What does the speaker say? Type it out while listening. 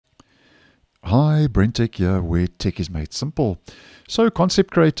Hi, BrenTech here, where tech is made simple. So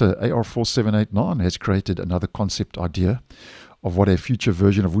concept creator AR4789 has created another concept idea of what a future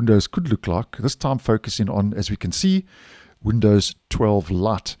version of Windows could look like, this time focusing on, as we can see, Windows 12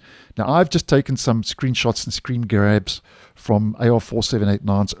 Lite. Now I've just taken some screenshots and screen grabs from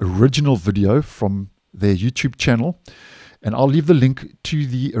AR4789's original video from their YouTube channel, and I'll leave the link to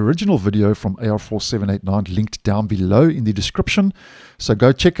the original video from AR4789 linked down below in the description. So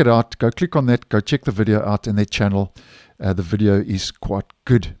go check it out, go click on that, go check the video out in their channel. The video is quite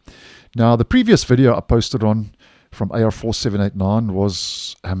good. Now the previous video I posted on from AR4789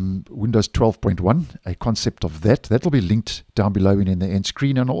 was Windows 12.1, a concept of that. That'll be linked down below in the end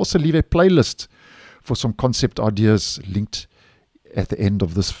screen, and I'll also leave a playlist for some concept ideas linked at the end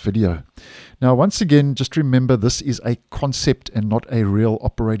of this video. Now once again, just remember this is a concept and not a real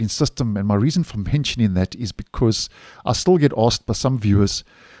operating system, and my reason for mentioning that is because I still get asked by some viewers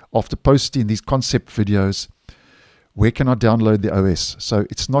after posting these concept videos, where can I download the OS? So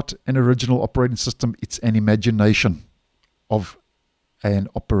it's not an original operating system, it's an imagination of an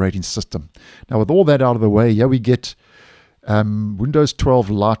operating system. Now with all that out of the way, here we get Windows 12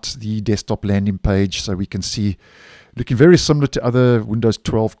 Lite, the desktop landing page, so we can see looking very similar to other Windows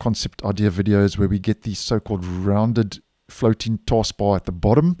 12 concept idea videos where we get the so-called rounded floating taskbar at the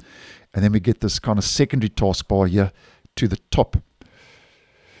bottom, and then we get this kind of secondary taskbar here to the top.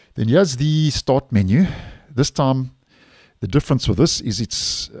 Then here's the start menu. This time the difference with this is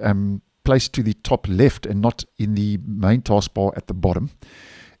it's placed to the top left and not in the main taskbar at the bottom.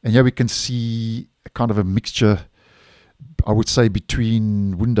 And here we can see a kind of a mixture, I would say,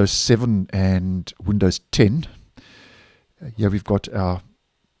 between Windows 7 and Windows 10. Here we've got our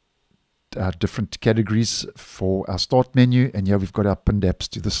different categories for our start menu, and here we've got our pinned apps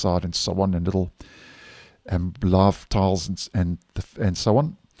to the side and so on, and little live tiles and so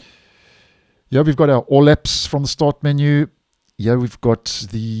on. Here we've got our all apps from the start menu. Here we've got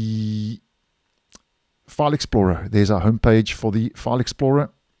the File Explorer. There's our home page for the File Explorer.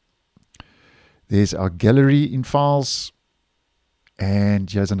 There's our gallery in files, and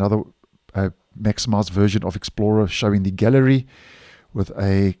here's another maximized version of Explorer showing the gallery with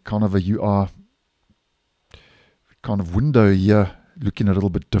a kind of a UR kind of window here looking a little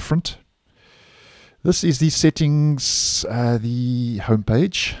bit different. This is the settings, the home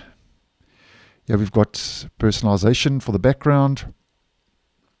page. Here we've got personalization for the background.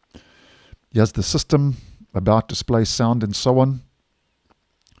 Here's the system, about, display, sound, and so on.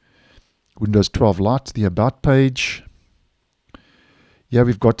 Windows 12 Lite, the about page. Here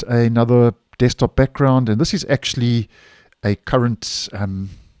we've got another desktop background, and this is actually a current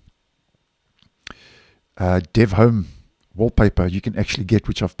dev home wallpaper you can actually get,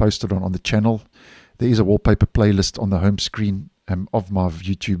 which I've posted on the channel. There is a wallpaper playlist on the home screen of my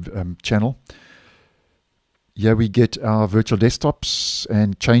YouTube channel. Here we get our virtual desktops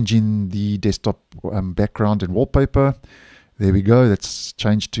and changing the desktop background and wallpaper. There we go, that's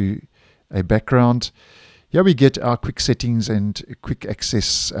changed to a background. Here we get our quick settings and quick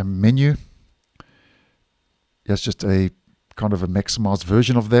access menu. Here's just a kind of a maximized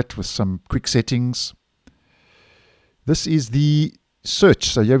version of that with some quick settings. This is the search.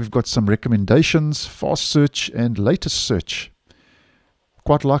 So here we've got some recommendations, fast search and latest search.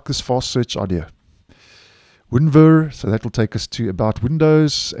 Quite like this fast search idea. WinVer, so that will take us to about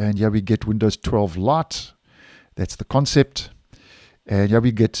Windows, and here we get Windows 12 Lite. That's the concept. And here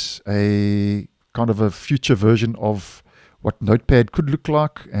we get a kind of a future version of what Notepad could look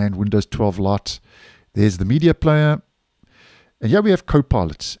like, and Windows 12 Lite. There's the media player. And here we have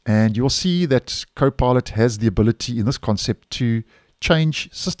Copilot, and you'll see that Copilot has the ability in this concept to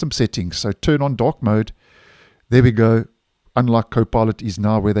change system settings. So turn on dark mode. There we go. Unlike Copilot is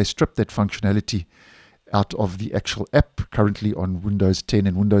now, where they strip that functionality out of the actual app, currently on Windows 10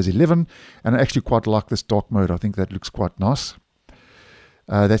 and Windows 11. And I actually quite like this dark mode. I think that looks quite nice.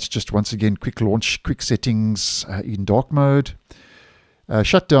 That's just, once again, quick launch, quick settings in dark mode.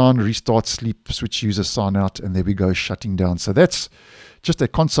 Shut down, restart, sleep, switch user, sign out, and there we go, shutting down. So that's just a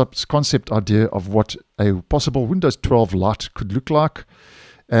concept idea of what a possible Windows 12 Lite could look like.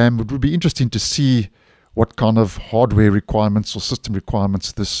 It would be interesting to see what kind of hardware requirements or system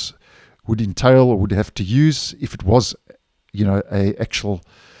requirements this would entail or would have to use if it was, you know, a actual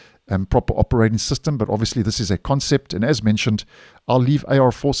proper operating system. But obviously this is a concept, and as mentioned, I'll leave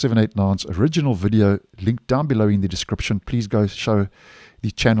AR4789's original video linked down below in the description. Please go show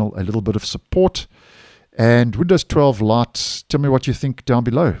the channel a little bit of support. And Windows 12 Lite, tell me what you think down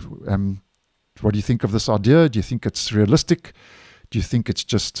below. What do you think of this idea? Do you think it's realistic? Do you think it's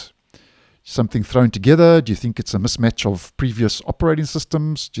just, something thrown together? Do you think it's a mismatch of previous operating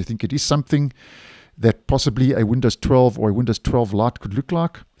systems? Do you think it is something that possibly a Windows 12 or a Windows 12 Lite could look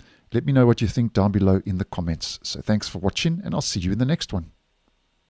like? Let me know what you think down below in the comments. So thanks for watching, and I'll see you in the next one.